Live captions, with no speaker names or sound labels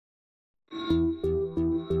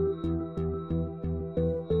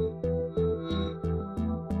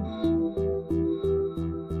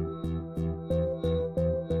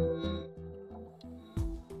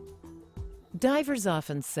Divers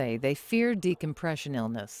often say they fear decompression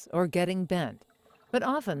illness or getting bent, but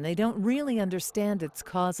often they don't really understand its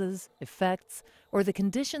causes, effects, or the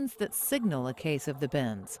conditions that signal a case of the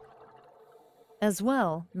bends. As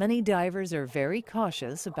well, many divers are very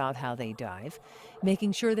cautious about how they dive,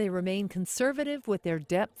 making sure they remain conservative with their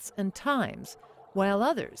depths and times, while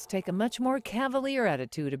others take a much more cavalier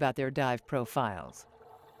attitude about their dive profiles.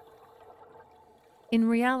 In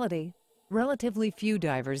reality, relatively few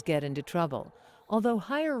divers get into trouble, although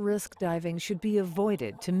higher risk diving should be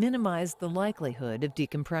avoided to minimize the likelihood of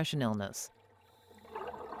decompression illness.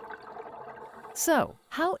 So,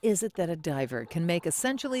 how is it that a diver can make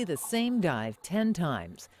essentially the same dive 10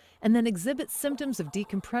 times and then exhibit symptoms of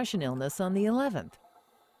decompression illness on the 11th?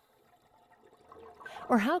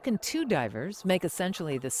 Or how can two divers make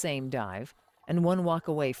essentially the same dive and one walk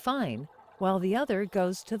away fine while the other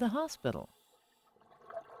goes to the hospital?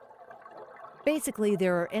 Basically,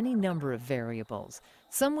 there are any number of variables,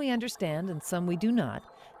 some we understand and some we do not,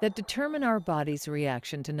 that determine our body's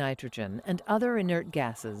reaction to nitrogen and other inert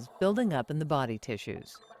gases building up in the body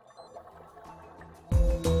tissues.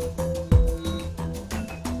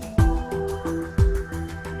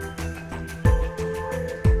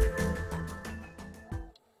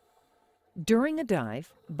 During a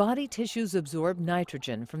dive, body tissues absorb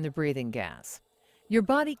nitrogen from the breathing gas. Your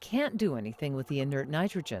body can't do anything with the inert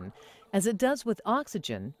nitrogen, as it does with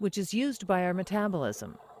oxygen, which is used by our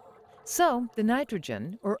metabolism. So, the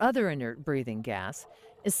nitrogen, or other inert breathing gas,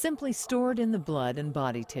 is simply stored in the blood and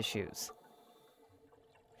body tissues.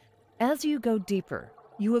 As you go deeper,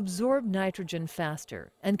 you absorb nitrogen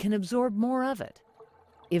faster and can absorb more of it.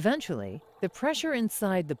 Eventually, the pressure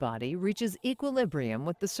inside the body reaches equilibrium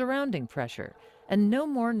with the surrounding pressure, and no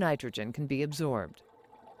more nitrogen can be absorbed.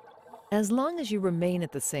 As long as you remain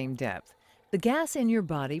at the same depth, the gas in your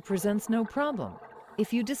body presents no problem.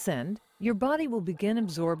 If you descend, your body will begin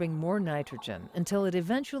absorbing more nitrogen until it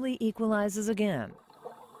eventually equalizes again.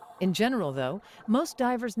 In general, though, most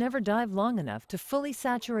divers never dive long enough to fully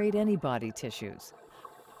saturate any body tissues,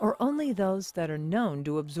 or only those that are known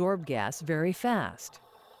to absorb gas very fast.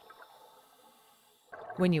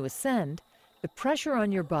 When you ascend, the pressure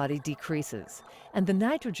on your body decreases, and the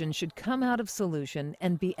nitrogen should come out of solution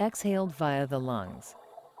and be exhaled via the lungs.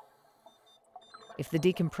 If the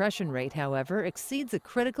decompression rate, however, exceeds a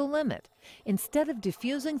critical limit, instead of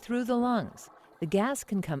diffusing through the lungs, the gas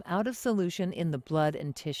can come out of solution in the blood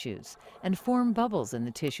and tissues and form bubbles in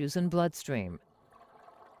the tissues and bloodstream.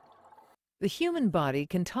 The human body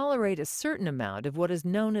can tolerate a certain amount of what is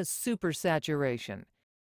known as supersaturation.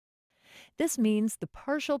 This means the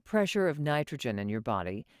partial pressure of nitrogen in your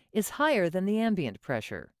body is higher than the ambient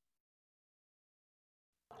pressure.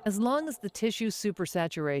 As long as the tissue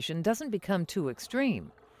supersaturation doesn't become too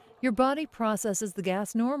extreme, your body processes the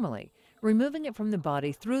gas normally, removing it from the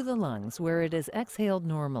body through the lungs where it is exhaled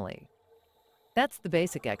normally. That's the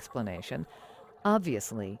basic explanation.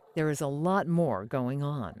 Obviously, there is a lot more going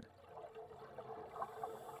on.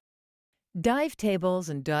 Dive tables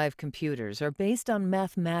and dive computers are based on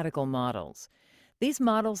mathematical models. These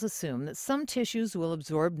models assume that some tissues will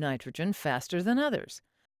absorb nitrogen faster than others.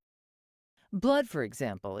 Blood, for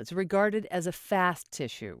example, is regarded as a fast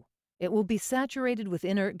tissue. It will be saturated with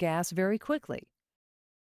inert gas very quickly.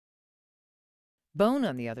 Bone,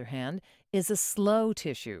 on the other hand, is a slow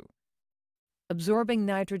tissue, absorbing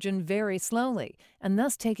nitrogen very slowly and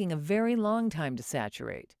thus taking a very long time to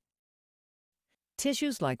saturate.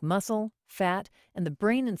 Tissues like muscle, fat, and the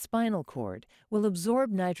brain and spinal cord will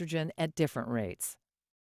absorb nitrogen at different rates.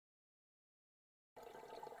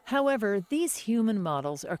 However, these human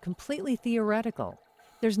models are completely theoretical.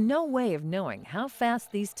 There's no way of knowing how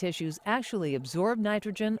fast these tissues actually absorb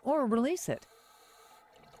nitrogen or release it.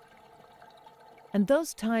 And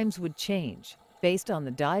those times would change based on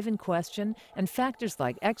the dive in question and factors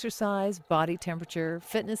like exercise, body temperature,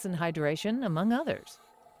 fitness and hydration, among others.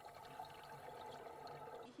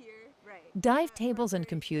 Dive tables and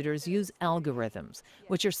computers use algorithms,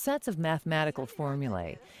 which are sets of mathematical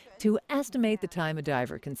formulae, to estimate the time a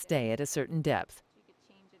diver can stay at a certain depth.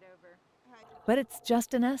 But it's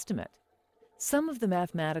just an estimate. Some of the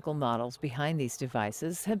mathematical models behind these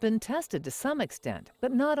devices have been tested to some extent,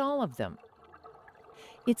 but not all of them.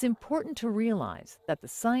 It's important to realize that the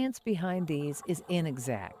science behind these is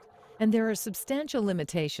inexact, and there are substantial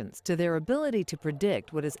limitations to their ability to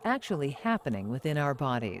predict what is actually happening within our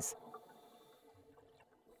bodies.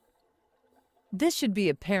 This should be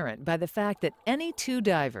apparent by the fact that any two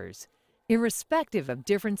divers, irrespective of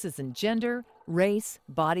differences in gender, race,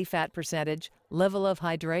 body fat percentage, level of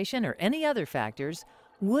hydration, or any other factors,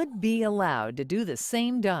 would be allowed to do the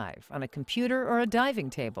same dive on a computer or a diving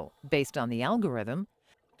table based on the algorithm,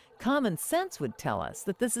 common sense would tell us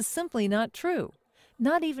that this is simply not true,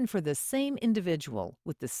 not even for the same individual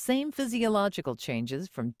with the same physiological changes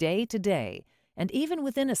from day to day, and even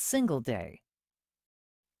within a single day.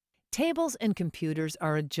 Tables and computers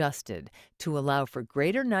are adjusted to allow for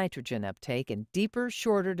greater nitrogen uptake in deeper,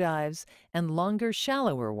 shorter dives and longer,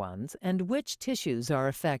 shallower ones, and which tissues are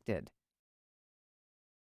affected.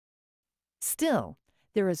 Still,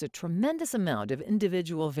 there is a tremendous amount of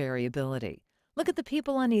individual variability. Look at the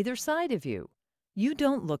people on either side of you. You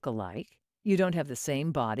don't look alike. You don't have the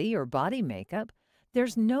same body or body makeup.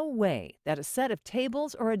 There's no way that a set of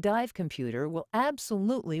tables or a dive computer will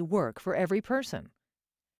absolutely work for every person.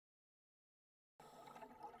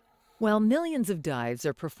 While millions of dives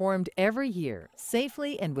are performed every year,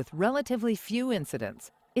 safely and with relatively few incidents,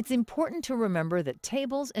 it's important to remember that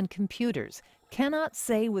tables and computers cannot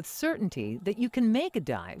say with certainty that you can make a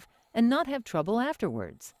dive and not have trouble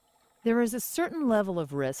afterwards. There is a certain level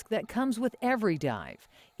of risk that comes with every dive,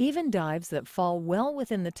 even dives that fall well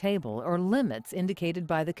within the table or limits indicated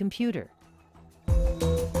by the computer.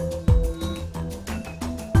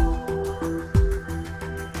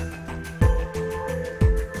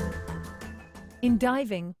 In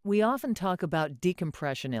diving, we often talk about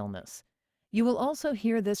decompression illness. You will also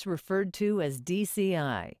hear this referred to as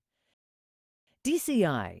DCI.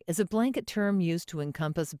 DCI is a blanket term used to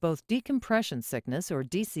encompass both decompression sickness, or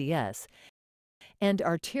DCS, and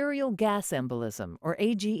arterial gas embolism, or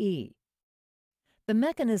AGE. The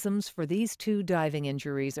mechanisms for these two diving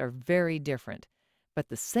injuries are very different, but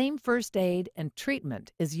the same first aid and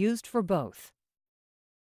treatment is used for both.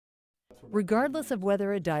 Regardless of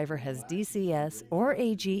whether a diver has DCS or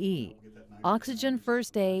AGE, oxygen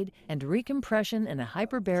first aid and recompression in a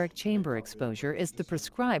hyperbaric chamber exposure is the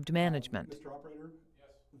prescribed management.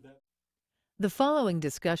 The following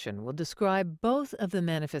discussion will describe both of the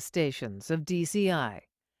manifestations of DCI,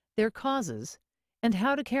 their causes, and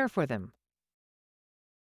how to care for them.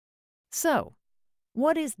 So,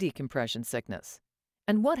 what is decompression sickness?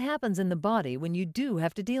 And what happens in the body when you do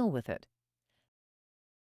have to deal with it?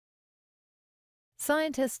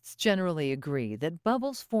 Scientists generally agree that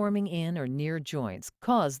bubbles forming in or near joints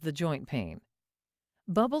cause the joint pain.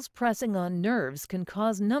 Bubbles pressing on nerves can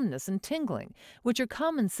cause numbness and tingling, which are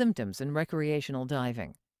common symptoms in recreational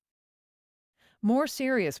diving. More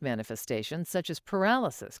serious manifestations, such as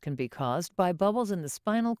paralysis, can be caused by bubbles in the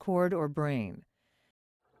spinal cord or brain.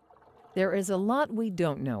 There is a lot we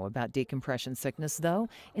don't know about decompression sickness, though,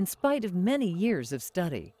 in spite of many years of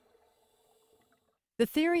study. The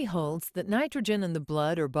theory holds that nitrogen in the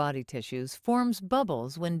blood or body tissues forms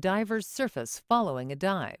bubbles when divers surface following a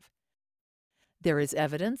dive. There is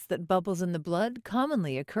evidence that bubbles in the blood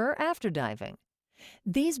commonly occur after diving.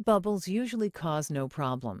 These bubbles usually cause no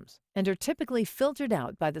problems and are typically filtered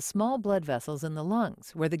out by the small blood vessels in the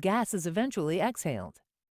lungs, where the gas is eventually exhaled.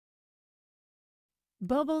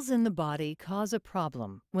 Bubbles in the body cause a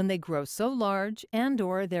problem when they grow so large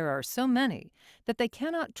and/or there are so many that they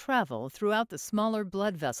cannot travel throughout the smaller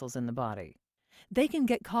blood vessels in the body. They can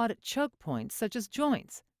get caught at choke points such as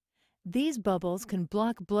joints. These bubbles can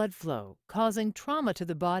block blood flow, causing trauma to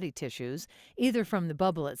the body tissues, either from the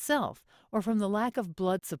bubble itself or from the lack of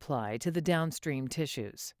blood supply to the downstream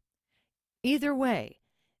tissues. Either way,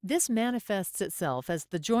 this manifests itself as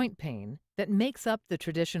the joint pain that makes up the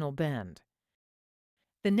traditional bend.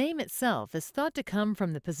 The name itself is thought to come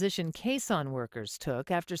from the position caisson workers took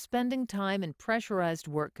after spending time in pressurized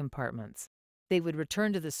work compartments. They would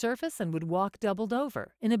return to the surface and would walk doubled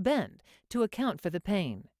over, in a bend, to account for the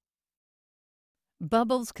pain.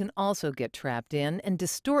 Bubbles can also get trapped in and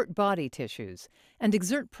distort body tissues and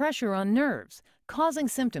exert pressure on nerves, causing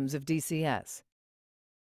symptoms of DCS.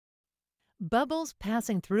 Bubbles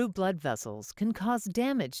passing through blood vessels can cause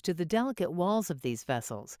damage to the delicate walls of these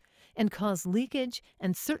vessels and cause leakage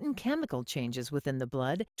and certain chemical changes within the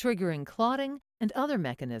blood, triggering clotting and other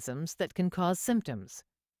mechanisms that can cause symptoms.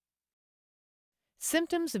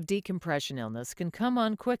 Symptoms of decompression illness can come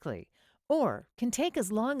on quickly or can take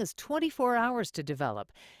as long as 24 hours to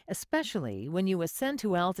develop, especially when you ascend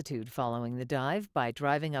to altitude following the dive by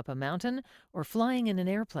driving up a mountain or flying in an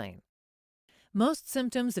airplane. Most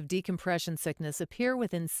symptoms of decompression sickness appear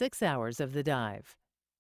within 6 hours of the dive.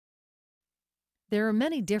 There are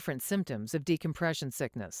many different symptoms of decompression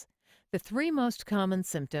sickness. The three most common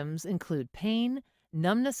symptoms include pain,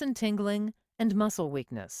 numbness and tingling, and muscle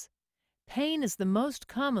weakness. Pain is the most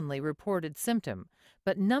commonly reported symptom,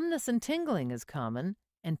 but numbness and tingling is common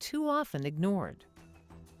and too often ignored.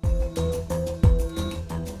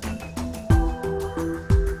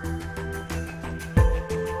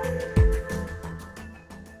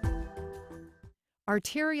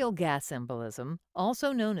 Arterial gas embolism,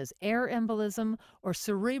 also known as air embolism or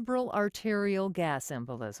cerebral arterial gas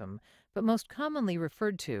embolism, but most commonly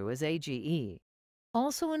referred to as AGE,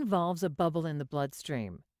 also involves a bubble in the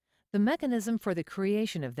bloodstream. The mechanism for the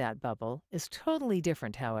creation of that bubble is totally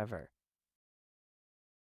different, however.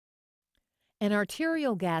 An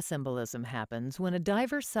arterial gas embolism happens when a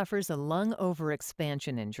diver suffers a lung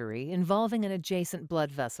overexpansion injury involving an adjacent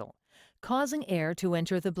blood vessel, causing air to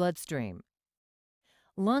enter the bloodstream.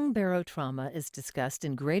 Lung barotrauma is discussed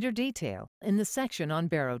in greater detail in the section on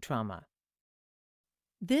barotrauma.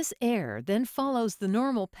 This air then follows the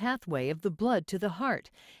normal pathway of the blood to the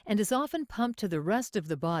heart and is often pumped to the rest of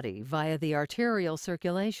the body via the arterial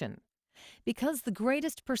circulation. Because the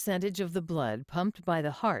greatest percentage of the blood pumped by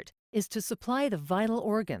the heart is to supply the vital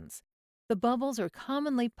organs, the bubbles are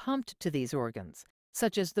commonly pumped to these organs,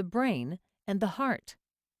 such as the brain and the heart.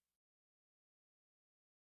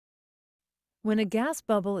 When a gas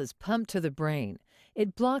bubble is pumped to the brain,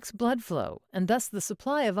 it blocks blood flow and thus the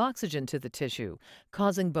supply of oxygen to the tissue,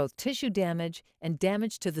 causing both tissue damage and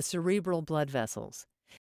damage to the cerebral blood vessels.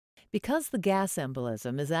 Because the gas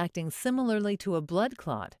embolism is acting similarly to a blood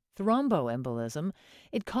clot, thromboembolism,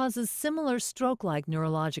 it causes similar stroke-like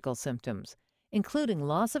neurological symptoms, including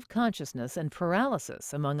loss of consciousness and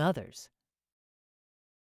paralysis, among others.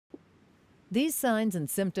 These signs and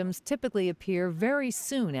symptoms typically appear very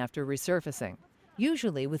soon after resurfacing,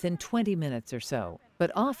 usually within 20 minutes or so,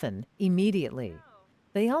 but often immediately.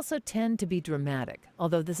 They also tend to be dramatic,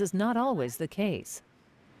 although this is not always the case.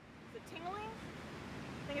 Is it tingling?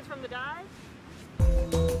 I think it's from the dive.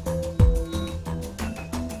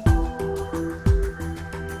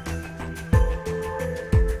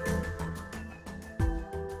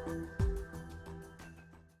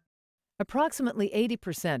 Approximately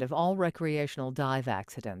 80% of all recreational dive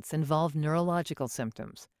accidents involve neurological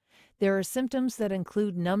symptoms. There are symptoms that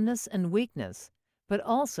include numbness and weakness, but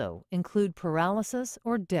also include paralysis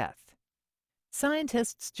or death.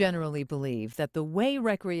 Scientists generally believe that the way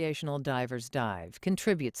recreational divers dive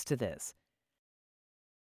contributes to this.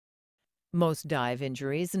 Most dive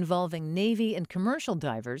injuries involving Navy and commercial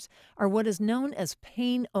divers are what is known as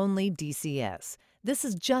pain-only DCS. This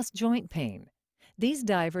is just joint pain. These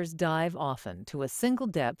divers dive often to a single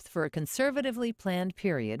depth for a conservatively planned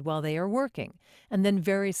period while they are working, and then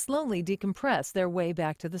very slowly decompress their way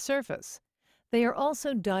back to the surface. They are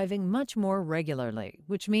also diving much more regularly,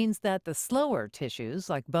 which means that the slower tissues,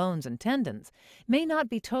 like bones and tendons, may not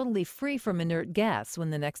be totally free from inert gas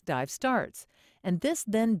when the next dive starts, and this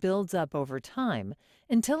then builds up over time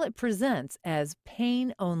until it presents as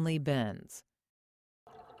pain-only bends.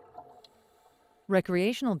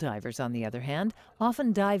 Recreational divers, on the other hand,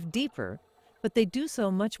 often dive deeper, but they do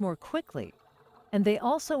so much more quickly. And they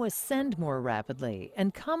also ascend more rapidly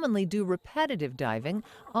and commonly do repetitive diving,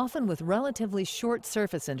 often with relatively short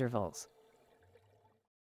surface intervals.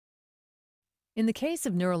 In the case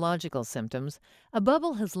of neurological symptoms, a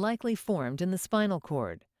bubble has likely formed in the spinal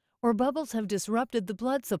cord, or bubbles have disrupted the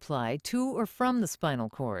blood supply to or from the spinal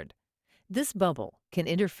cord. This bubble can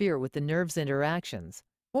interfere with the nerve's interactions,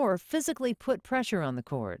 or physically put pressure on the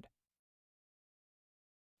cord.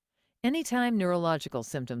 Anytime neurological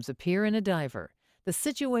symptoms appear in a diver, the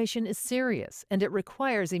situation is serious and it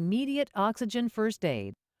requires immediate oxygen first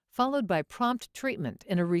aid, followed by prompt treatment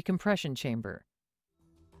in a recompression chamber.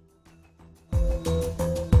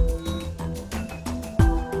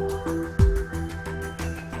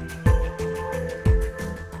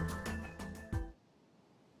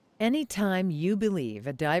 Anytime you believe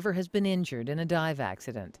a diver has been injured in a dive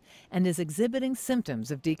accident and is exhibiting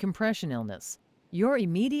symptoms of decompression illness, your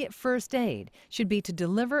immediate first aid should be to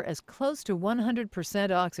deliver as close to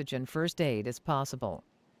 100% oxygen first aid as possible.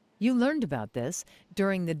 You learned about this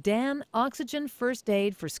during the DAN Oxygen First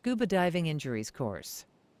Aid for Scuba Diving Injuries course.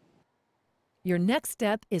 Your next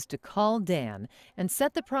step is to call DAN and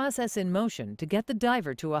set the process in motion to get the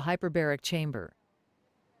diver to a hyperbaric chamber.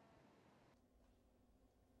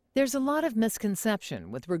 There's a lot of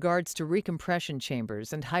misconception with regards to recompression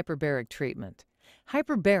chambers and hyperbaric treatment.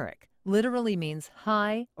 Hyperbaric literally means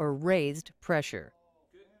high or raised pressure.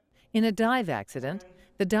 In a dive accident,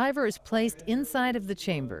 the diver is placed inside of the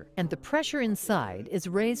chamber and the pressure inside is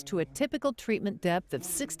raised to a typical treatment depth of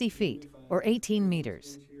 60 feet or 18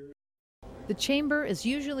 meters. The chamber is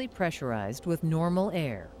usually pressurized with normal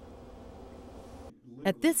air.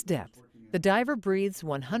 At this depth, the diver breathes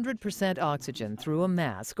 100% oxygen through a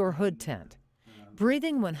mask or hood tent.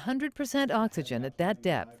 Breathing 100% oxygen at that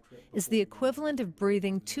depth is the equivalent of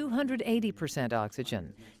breathing 280%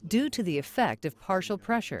 oxygen due to the effect of partial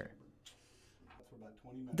pressure.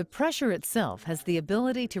 The pressure itself has the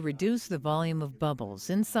ability to reduce the volume of bubbles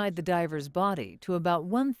inside the diver's body to about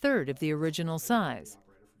 1/3 of the original size.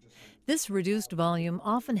 This reduced volume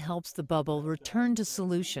often helps the bubble return to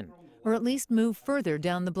solution, or at least move further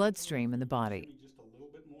down the bloodstream in the body.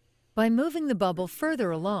 By moving the bubble further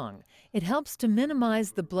along, it helps to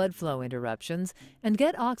minimize the blood flow interruptions and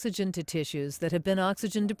get oxygen to tissues that have been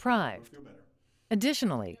oxygen deprived.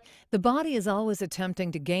 Additionally, the body is always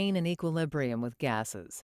attempting to gain an equilibrium with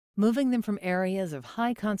gases, moving them from areas of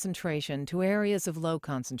high concentration to areas of low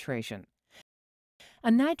concentration.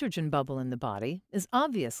 A nitrogen bubble in the body is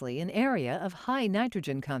obviously an area of high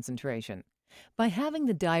nitrogen concentration. By having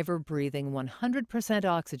the diver breathing 100%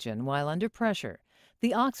 oxygen while under pressure,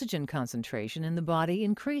 the oxygen concentration in the body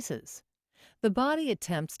increases. The body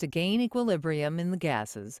attempts to gain equilibrium in the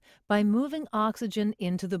gases by moving oxygen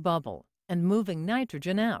into the bubble and moving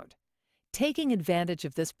nitrogen out. Taking advantage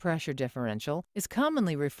of this pressure differential is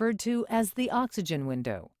commonly referred to as the oxygen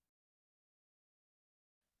window.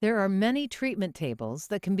 There are many treatment tables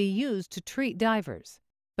that can be used to treat divers,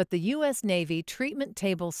 but the U.S. Navy Treatment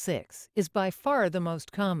Table 6 is by far the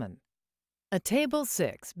most common. A Table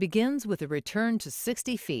 6 begins with a return to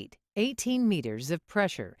 60 feet, 18 meters of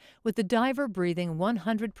pressure, with the diver breathing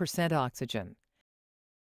 100% oxygen.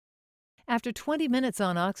 After 20 minutes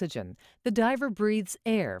on oxygen, the diver breathes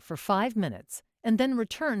air for 5 minutes and then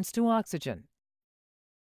returns to oxygen.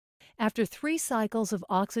 After 3 cycles of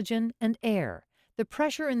oxygen and air, the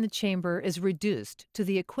pressure in the chamber is reduced to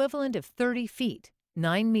the equivalent of 30 feet,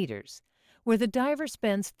 9 meters, where the diver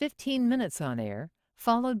spends 15 minutes on air,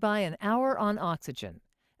 followed by an hour on oxygen,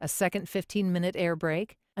 a second 15-minute air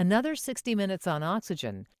break, another 60 minutes on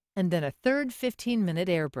oxygen, and then a third 15-minute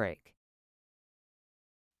air break.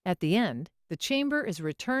 At the end, the chamber is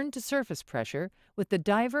returned to surface pressure with the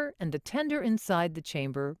diver and the tender inside the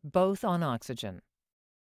chamber both on oxygen.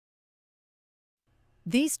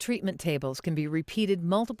 These treatment tables can be repeated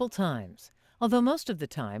multiple times, although most of the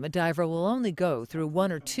time a diver will only go through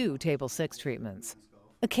 1 or 2 Table 6 treatments.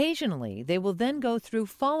 Occasionally, they will then go through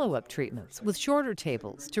follow-up treatments with shorter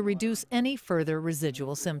tables to reduce any further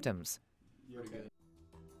residual symptoms.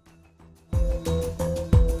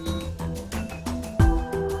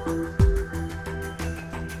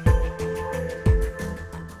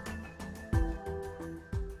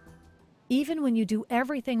 Even when you do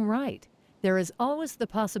everything right, there is always the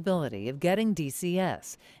possibility of getting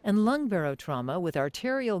DCS, and lung barotrauma with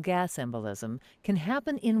arterial gas embolism can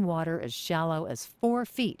happen in water as shallow as 4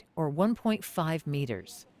 feet or 1.5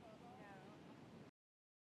 meters.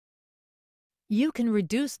 You can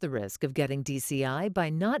reduce the risk of getting DCI by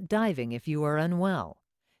not diving if you are unwell,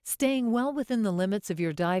 staying well within the limits of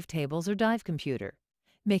your dive tables or dive computer,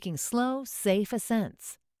 making slow, safe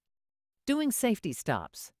ascents, doing safety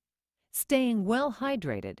stops, staying well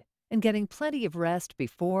hydrated, and getting plenty of rest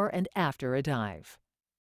before and after a dive.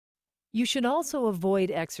 You should also avoid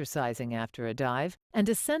exercising after a dive and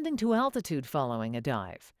ascending to altitude following a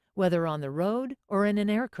dive, whether on the road or in an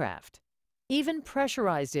aircraft. Even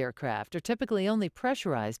pressurized aircraft are typically only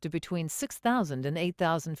pressurized to between 6,000 and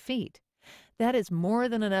 8,000 feet. That is more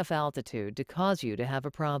than enough altitude to cause you to have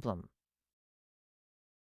a problem.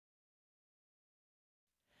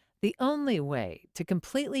 The only way to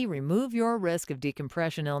completely remove your risk of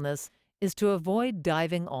decompression illness is to avoid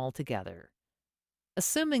diving altogether.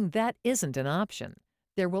 Assuming that isn't an option,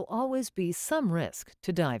 there will always be some risk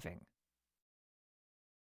to diving.